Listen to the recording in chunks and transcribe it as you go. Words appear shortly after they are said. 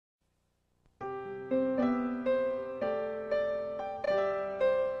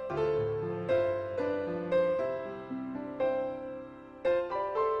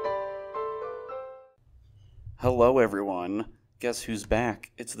Hello, everyone. Guess who's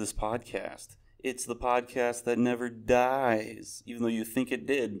back? It's this podcast. It's the podcast that never dies, even though you think it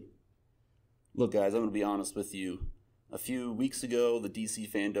did. Look, guys, I'm going to be honest with you. A few weeks ago, the DC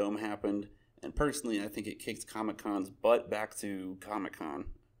Fandom happened, and personally, I think it kicked Comic-Con's butt back to Comic-Con.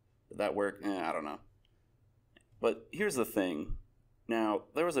 Did that work? I don't know. But here's the thing. Now,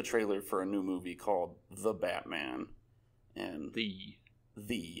 there was a trailer for a new movie called The Batman. And The.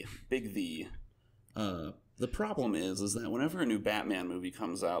 Big The. The problem is that whenever a new Batman movie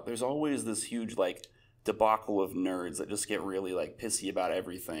comes out, there's always this huge, debacle of nerds that just get really, pissy about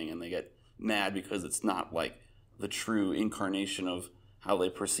everything, and they get mad because it's not, the true incarnation of how they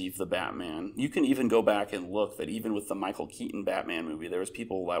perceive the Batman. You can even go back and look that even with the Michael Keaton Batman movie, there was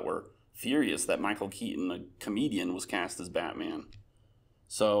people that were furious that Michael Keaton, a comedian, was cast as Batman.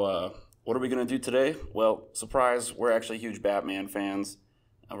 So, what are we going to do today? Well, surprise, we're actually huge Batman fans.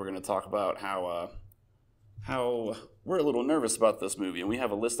 We're going to talk about how we're a little nervous about this movie, and we have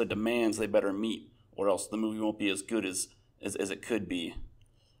a list of demands they better meet, or else the movie won't be as good as it could be.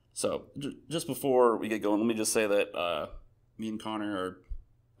 So, just before we get going, let me just say that me and Connor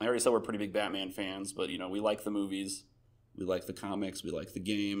I already said we're pretty big Batman fans, but, we like the movies, we like the comics, we like the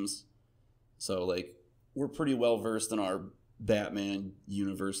games. So, we're pretty well versed in our Batman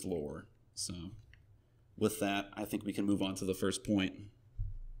universe lore. So, with that, I think we can move on to the first point.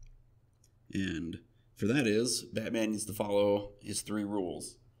 And for that is, Batman needs to follow his 3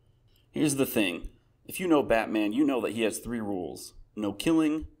 rules. Here's the thing. If you know Batman, you know that he has 3 rules. No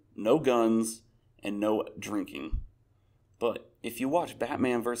killing, no guns, and no drinking. But if you watch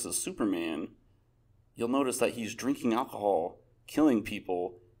Batman vs. Superman, you'll notice that he's drinking alcohol, killing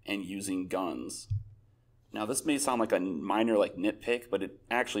people, and using guns. Now, this may sound like a minor nitpick, but it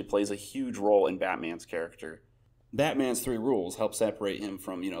actually plays a huge role in Batman's character. Batman's 3 rules help separate him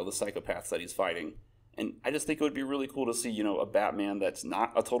from, the psychopaths that he's fighting. And I just think it would be really cool to see, a Batman that's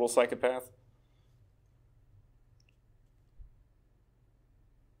not a total psychopath.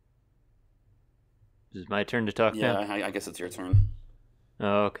 Is it my turn to talk now? Yeah, I guess it's your turn.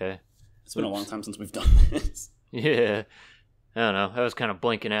 Oh, okay. It's been a long time since we've done this. Yeah. I don't know. I was kind of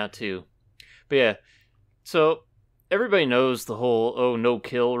blinking out, too. But yeah. So, everybody knows the whole,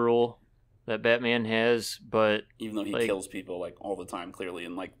 no-kill rule that Batman has, but... Even though he kills people, all the time, clearly,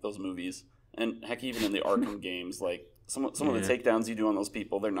 in, those movies. And, heck, even in the Arkham games, some of the takedowns you do on those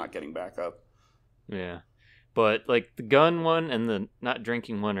people, they're not getting back up. Yeah. But, the gun one and the not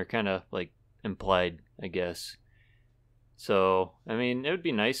drinking one are kind of, implied, I guess. So, I mean, it would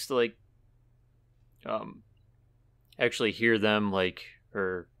be nice to, actually hear them,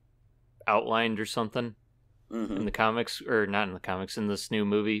 or outlined or something. Mm-hmm. In the comics, or not in the comics, in this new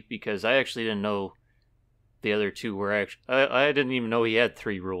movie, because I actually didn't know the other 2 were actually... I didn't even know he had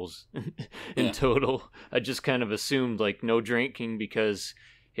 3 rules in total. I just kind of assumed, no drinking because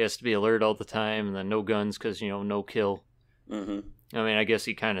he has to be alert all the time, and then no guns because, no kill. Mm-hmm. I mean, I guess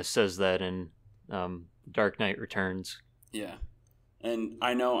he kind of says that in Dark Knight Returns. Yeah. And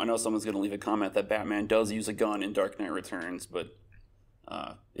I know someone's going to leave a comment that Batman does use a gun in Dark Knight Returns, but...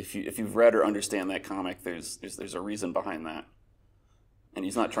 if you've read or understand that comic, there's a reason behind that, and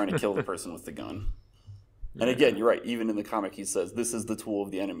he's not trying to kill the person with the gun. And again, you're right. Even in the comic, he says, "This is the tool of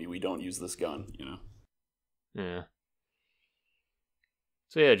the enemy. We don't use this gun." Yeah.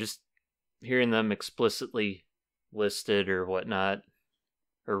 So yeah, just hearing them explicitly listed or whatnot,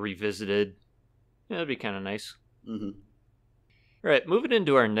 or revisited, that'd be kind of nice. Mm-hmm. All right, moving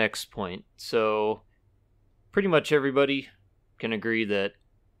into our next point. So, pretty much everybody can agree that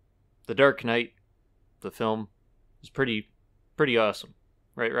The Dark Knight, the film, is pretty awesome.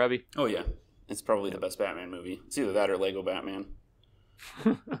 Right, Robbie? Oh, yeah. It's probably the best Batman movie. It's either that or Lego Batman.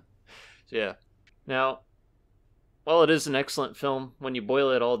 So, yeah. Now, while it is an excellent film, when you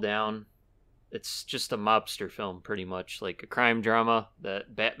boil it all down, it's just a mobster film, pretty much. Like a crime drama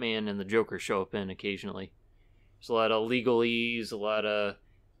that Batman and the Joker show up in occasionally. There's a lot of legalese, a lot of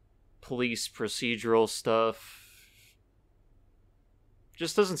police procedural stuff.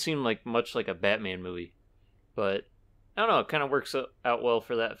 Just doesn't seem much like a Batman movie. But, I don't know, it kind of works out well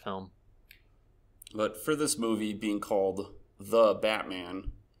for that film. But for this movie being called The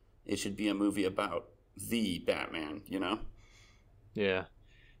Batman, it should be a movie about the Batman, Yeah.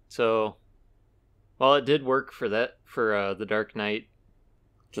 So, while it did work for The Dark Knight...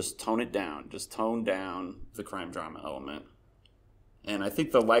 Just tone it down. Just tone down the crime drama element. And I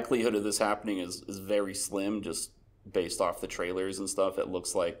think the likelihood of this happening is very slim, just based off the trailers and stuff. It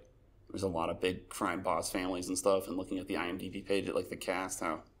looks like there's a lot of big crime boss families and stuff, and looking at the IMDb page at the cast,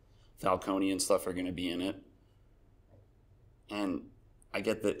 how Falcone and stuff are going to be in it. And I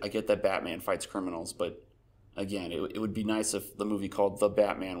get that Batman fights criminals, but again, it would be nice if the movie called The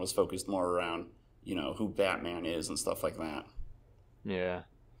Batman was focused more around, who Batman is and stuff like that. Yeah.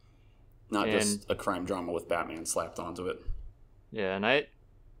 Not just a crime drama with Batman slapped onto it. Yeah, and I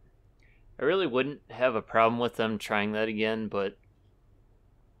really wouldn't have a problem with them trying that again, but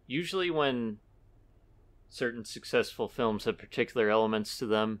usually when certain successful films have particular elements to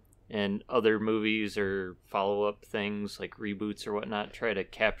them, and other movies or follow-up things like reboots or whatnot try to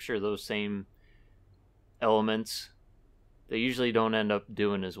capture those same elements, they usually don't end up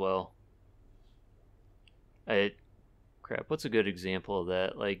doing as well. What's a good example of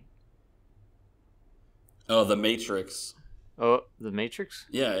that? Like, oh, The Matrix. Oh, The Matrix?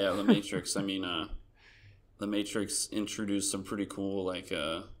 Yeah, The Matrix. I mean, The Matrix introduced some pretty cool, like,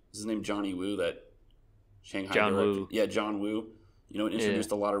 is his name Johnny Woo, that Shanghai John director? Woo. Yeah, John Woo. It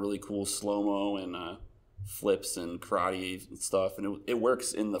introduced a lot of really cool slow-mo and flips and karate and stuff, and it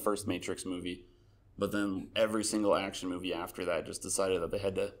works in the first Matrix movie. But then every single action movie after that just decided that they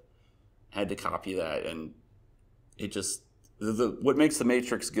had to copy that, and it just what makes The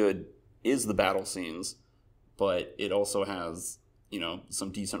Matrix good is the battle scenes, but it also has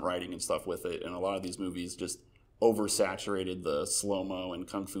some decent writing and stuff with it, and a lot of these movies just oversaturated the slow-mo and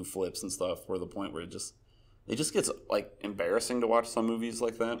kung fu flips and stuff, for the point where it just gets like embarrassing to watch some movies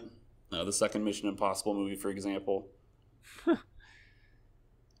like that. The second Mission Impossible movie, for example.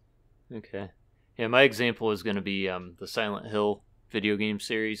 Okay. Yeah, my example is going to be the Silent Hill video game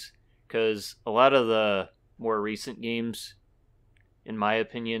series, because a lot of the more recent games, in my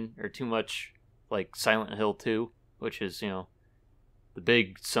opinion, are too much like Silent Hill 2, which is, the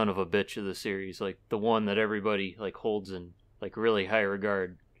big son of a bitch of the series, like the one that everybody like holds in like really high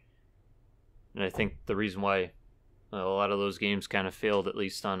regard. And I think the reason why a lot of those games kind of failed, at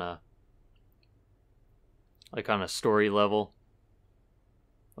least on a story level,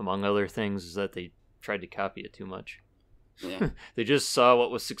 among other things, is that they tried to copy it too much. Yeah. They just saw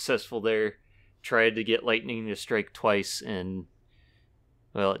what was successful there, tried to get lightning to strike twice, and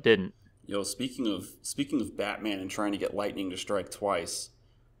well, it didn't. Speaking of Batman and trying to get lightning to strike twice,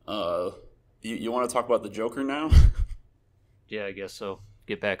 you want to talk about the Joker now? Yeah, I guess so.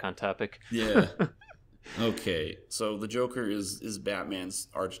 Get back on topic. Yeah. Okay, so the Joker is Batman's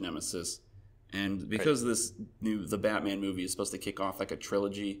arch nemesis, and because the Batman movie is supposed to kick off like a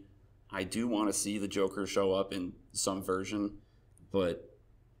trilogy, I do want to see the Joker show up in some version, but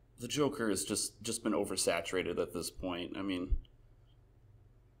the Joker has just been oversaturated at this point. I mean,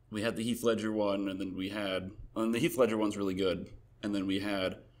 we had the Heath Ledger one, and then the Heath Ledger one's really good, and then we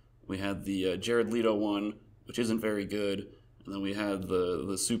had the Jared Leto one, which isn't very good. And then we had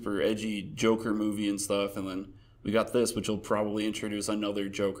the super edgy Joker movie and stuff, and then we got this, which will probably introduce another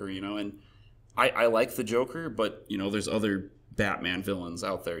Joker, and I like the Joker, but, there's other Batman villains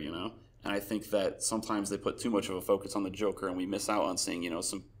out there, and I think that sometimes they put too much of a focus on the Joker, and we miss out on seeing,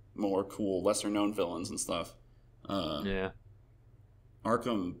 some more cool, lesser-known villains and stuff. Yeah.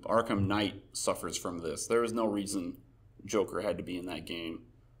 Arkham Knight suffers from this. There is no reason Joker had to be in that game.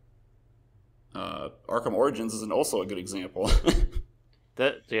 Arkham Origins is also a good example.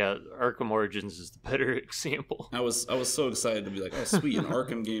 Arkham Origins is the better example. I was so excited to be like, oh sweet, an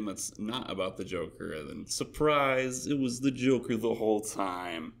Arkham game that's not about the Joker, and then surprise, it was the Joker the whole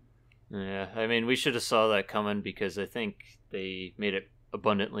time. Yeah, I mean, we should have saw that coming, because I think they made it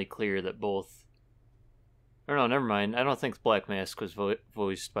abundantly clear that both. Or no, never mind. I don't think Black Mask was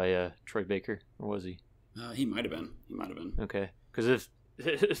voiced by Troy Baker, or was he? He might have been. Okay, because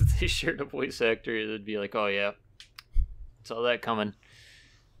if they shared a voice actor, it'd be like, oh yeah, saw that coming.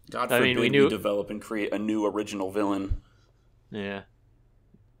 God forbid we develop and create a new original villain. Yeah.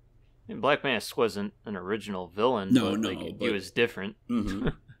 And Black Mask wasn't an original villain. But he was different. Mm-hmm.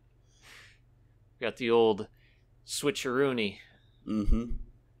 Got the old switcheroony. Mm-hmm.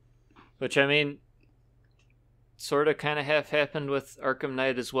 Which, I mean, sort of kind of half happened with Arkham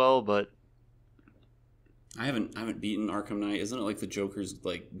Knight as well, but I haven't beaten Arkham Knight. Isn't it like the Joker's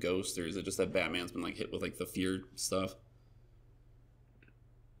like ghost, or is it just that Batman's been like hit with like the fear stuff?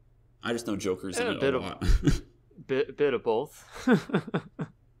 I just know Joker's in it a lot. bit of both.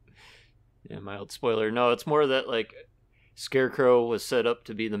 Yeah, mild spoiler. No, it's more that like Scarecrow was set up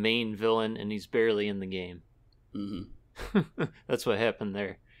to be the main villain, and he's barely in the game. Mm-hmm. That's what happened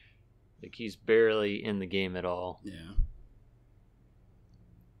there. Like, he's barely in the game at all. Yeah.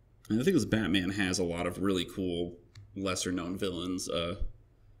 And I think this Batman has a lot of really cool, lesser-known villains.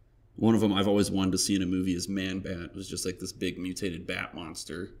 One of them I've always wanted to see in a movie is Man-Bat. It was just like this big mutated bat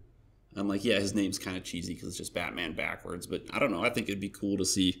monster. I'm like, yeah, his name's kind of cheesy because it's just Batman backwards. But I don't know. I think it'd be cool to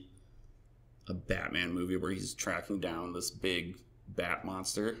see a Batman movie where he's tracking down this big bat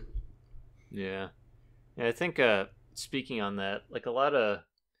monster. Yeah. Yeah, I think speaking on that, like a lot of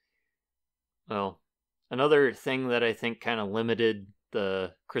well, another thing that I think kind of limited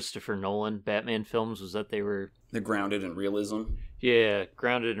the Christopher Nolan Batman films was that They're grounded in realism. yeah,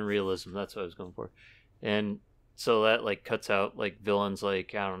 grounded in realism. That's what I was going for. And so that like cuts out like villains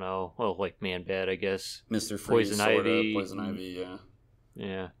like I don't know, well like Man Bat, I guess. Mr. Freeze, Poison sorta. Ivy. Poison Ivy, yeah.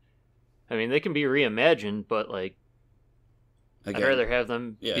 Yeah. I mean, they can be reimagined, but like Again, I'd rather have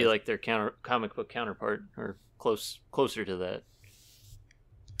them yeah. be like their comic book counterpart or closer to that.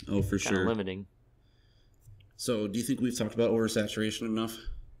 Oh, for Kind of sure. limiting. So, do you think we've talked about oversaturation enough?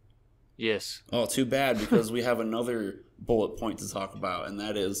 Yes. Oh, too bad, because we have another bullet point to talk about, and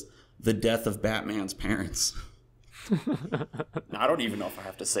that is the death of Batman's parents. Now, I don't even know if I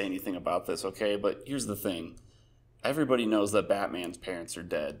have to say anything about this, okay? But here's the thing. Everybody knows that Batman's parents are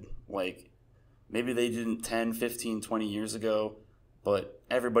dead. Like, maybe they didn't 10, 15, 20 years ago, but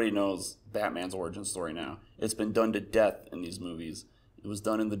everybody knows Batman's origin story now. It's been done to death in these movies. It was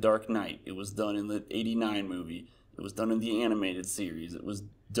done in The Dark Knight. It was done in the 89 movie. It was done in the animated series. It was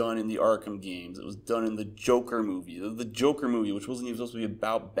done in the Arkham games. It was done in the Joker movie. The Joker movie, which wasn't even supposed to be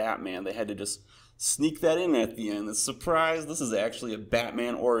about Batman. They had to just sneak that in at the end. The surprise, this is actually a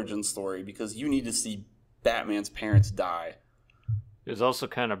Batman origin story because you need to see Batman's parents die. It was also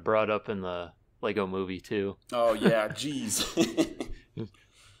kind of brought up in the Lego movie too. Oh yeah, jeez.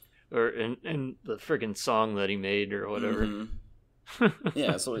 Or in the friggin' song that he made or whatever. Mm-hmm.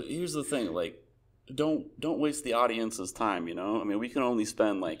 Yeah, so here's the thing, like, don't waste the audience's time, you know? I mean, we can only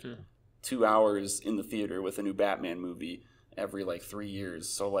spend, like, 2 hours in the theater with a new Batman movie every, like, 3 years.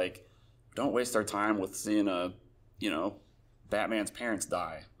 So, like, don't waste our time with seeing Batman's parents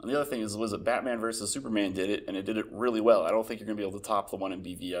die. And the other thing was that Batman versus Superman did it, and it did it really well. I don't think you're going to be able to top the one in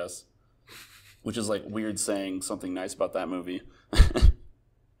BVS, which is, like, weird saying something nice about that movie.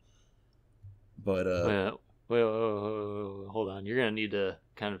 But, Wait, hold on. You're going to need to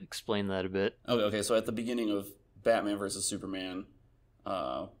kind of explain that a bit. Okay, so at the beginning of Batman versus Superman,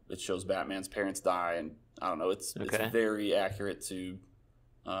 it shows Batman's parents die, and I don't know, it's very accurate to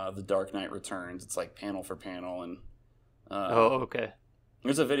The Dark Knight Returns. It's like panel for panel, and okay.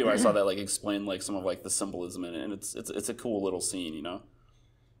 There's a video I saw that like explained like some of like the symbolism in it, and it's a cool little scene, you know.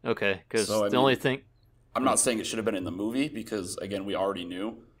 Okay, because only thing I'm not saying it should have been in the movie because again we already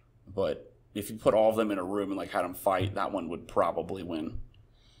knew, but if you put all of them in a room and like had them fight, that one would probably win.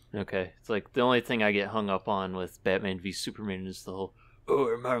 Okay, it's like the only thing I get hung up on with Batman v Superman is the whole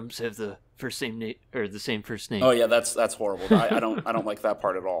our moms have the same name or the same first name. Oh yeah, that's horrible. I don't like that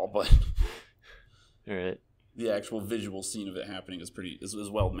part at all. But all right, the actual visual scene of it happening is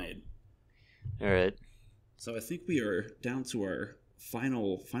well made. All right, so I think we are down to our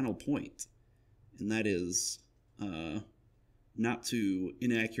final point, and that is not to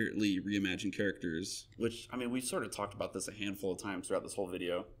inaccurately reimagine characters, which, I mean, we've sort of talked about this a handful of times throughout this whole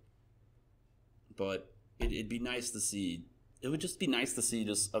video, but it'd be nice to see, it would just be nice to see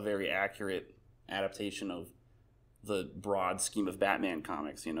just a very accurate adaptation of the broad scheme of Batman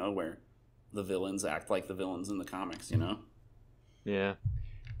comics, you know, where the villains act like the villains in the comics, you know? Yeah.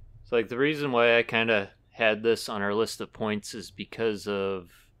 So, like, the reason why I kind of had this on our list of points is because of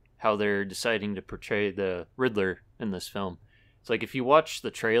how they're deciding to portray the Riddler in this film. It's like if you watch the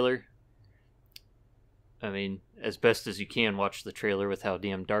trailer, I mean, as best as you can watch the trailer with how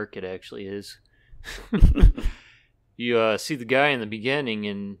damn dark it actually is. You see the guy in the beginning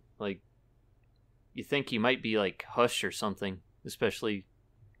and, like, you think he might be, like, Hush or something, especially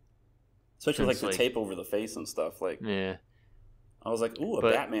like the tape over the face and stuff. Like, yeah. I was like, ooh,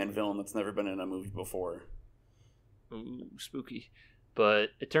 a Batman villain that's never been in a movie before. Ooh, spooky. But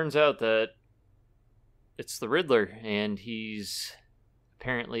it turns out that it's the Riddler, and he's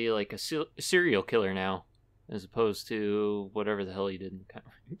apparently like a serial killer now, as opposed to whatever the hell he did in the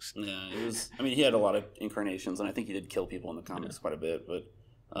comics. Yeah, it was. I mean, he had a lot of incarnations, and I think he did kill people in the comics quite a bit. But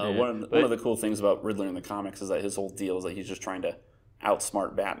one of the cool things about Riddler in the comics is that his whole deal is that he's just trying to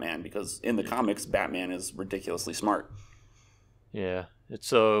outsmart Batman, because in the comics, Batman is ridiculously smart. Yeah, it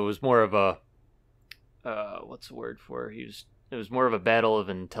was more of a what's the word for it? It was more of a battle of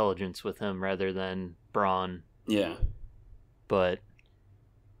intelligence with him rather than brawn. Yeah. But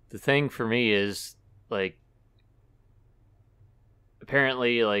the thing for me is, like,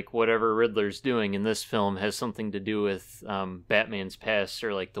 apparently, like, whatever Riddler's doing in this film has something to do with Batman's past,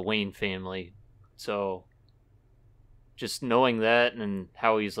 or, like, the Wayne family. So, just knowing that and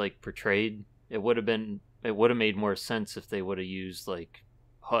how he's, like, portrayed, it would have made more sense if they would have used, like,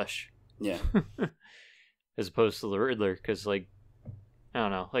 Hush. Yeah. As opposed to the Riddler, because, like, I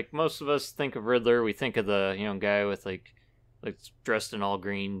don't know, like, most of us think of Riddler, we think of the, guy with, like dressed in all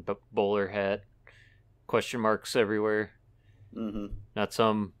green bowler hat, question marks everywhere. Mm-hmm. Not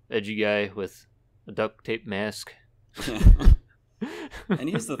some edgy guy with a duct tape mask. And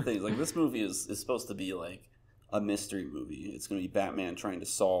here's the thing, like, this movie is supposed to be like a mystery movie. It's going to be Batman trying to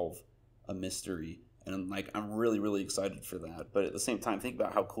solve a mystery, and like I'm really, really excited for that. But at the same time, think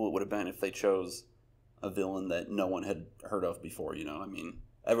about how cool it would have been if they chose a villain that no one had heard of before. You know, I mean,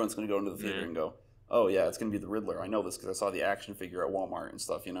 everyone's going to go into the theater and go, "Oh yeah, it's going to be the Riddler. I know this because I saw the action figure at Walmart and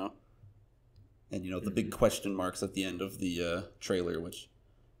stuff." You know, and you know the big question marks at the end of the trailer, which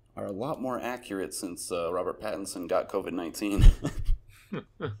are a lot more accurate since Robert Pattinson got COVID-19.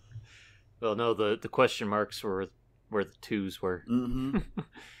 Well, no, the question marks were where the twos were,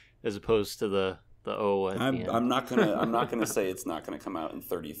 as opposed to the O at the end. I'm not gonna say it's not gonna come out in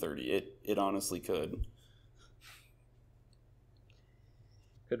 3030. It honestly could.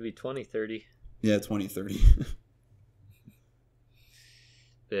 Could be 2030. Yeah, 2030.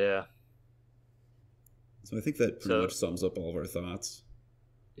 Yeah. So I think that pretty much sums up all of our thoughts.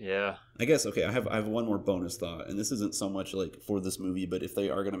 Yeah. I guess, okay, I have one more bonus thought, and this isn't so much like for this movie, but if they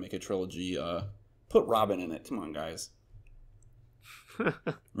are going to make a trilogy, put Robin in it. Come on, guys.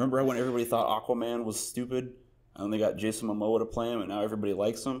 Remember when everybody thought Aquaman was stupid, and they got Jason Momoa to play him, and now everybody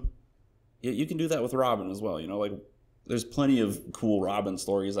likes him? You can do that with Robin as well, you know? Like, there's plenty of cool Robin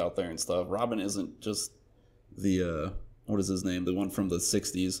stories out there and stuff. Robin isn't just the, what is his name? The one from the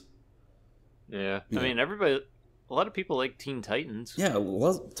 60s. Yeah. I mean, a lot of people like Teen Titans. Yeah,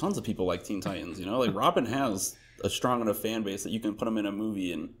 tons of people like Teen Titans, you know? Like, Robin has a strong enough fan base that you can put him in a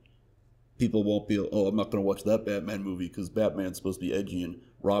movie and people won't be, oh, I'm not going to watch that Batman movie because Batman's supposed to be edgy and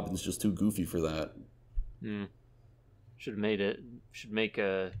Robin's just too goofy for that. Should make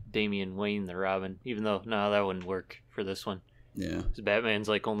Damian Wayne the Robin, even though, no, that wouldn't work for this one. Yeah. Because Batman's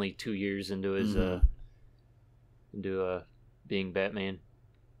like only 2 years into his, being Batman.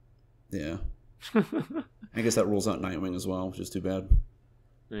 Yeah. I guess that rules out Nightwing as well, which is too bad.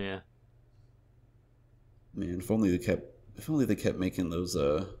 Yeah. Man, if only they kept making those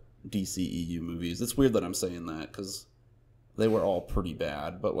DCEU movies. It's weird that I'm saying that because they were all pretty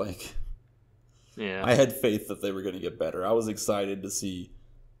bad, but like, yeah, I had faith that they were going to get better. I was excited to see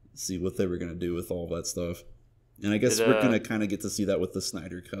what they were going to do with all that stuff, and I guess we're going to kind of get to see that with the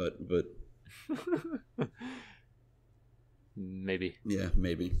Snyder Cut, but maybe. Yeah,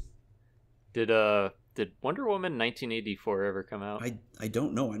 maybe. Did Wonder Woman 1984 ever come out? I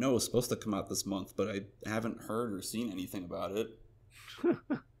don't know. I know it was supposed to come out this month, but I haven't heard or seen anything about it.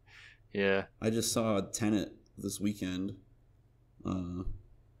 Yeah. I just saw Tenet this weekend.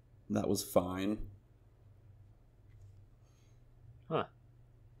 That was fine. Huh.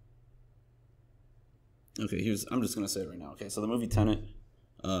 Okay, I'm just going to say it right now. Okay, so the movie Tenet,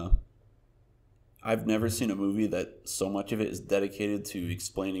 I've never seen a movie that so much of it is dedicated to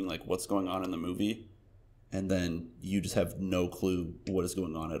explaining like what's going on in the movie, and then you just have no clue what is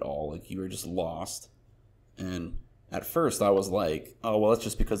going on at all. Like, you are just lost. And at first I was like, oh, well, that's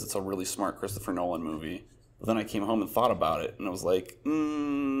just because it's a really smart Christopher Nolan movie. But then I came home and thought about it, and I was like, I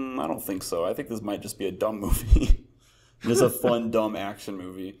don't think so. I think this might just be a dumb movie. Just a fun, dumb action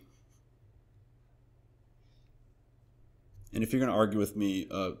movie. And if you're going to argue with me,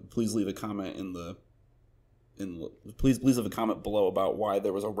 please leave a comment please leave a comment below about why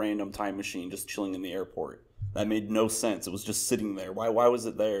there was a random time machine just chilling in the airport. That made no sense. It was just sitting there. Why was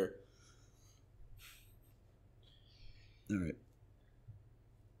it there? All right.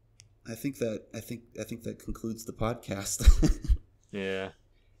 I think that concludes the podcast. Yeah.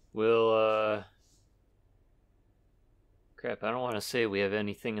 We'll crap, I don't want to say we have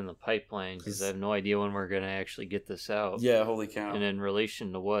anything in the pipeline because I have no idea when we're going to actually get this out. Yeah, holy cow. And in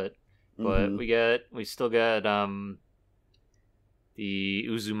relation to what. But we still got the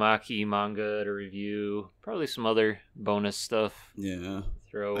Uzumaki manga to review, probably some other bonus stuff. Yeah.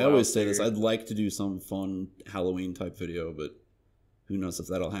 I always say this, I'd like to do some fun Halloween type video, but who knows if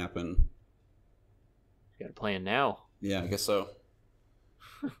that'll happen. Got a plan now. Yeah, I guess so.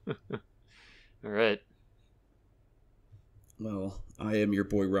 All right. Well, I am your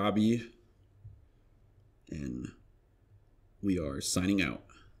boy Robbie, and we are signing out.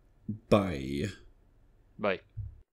 Bye. Bye.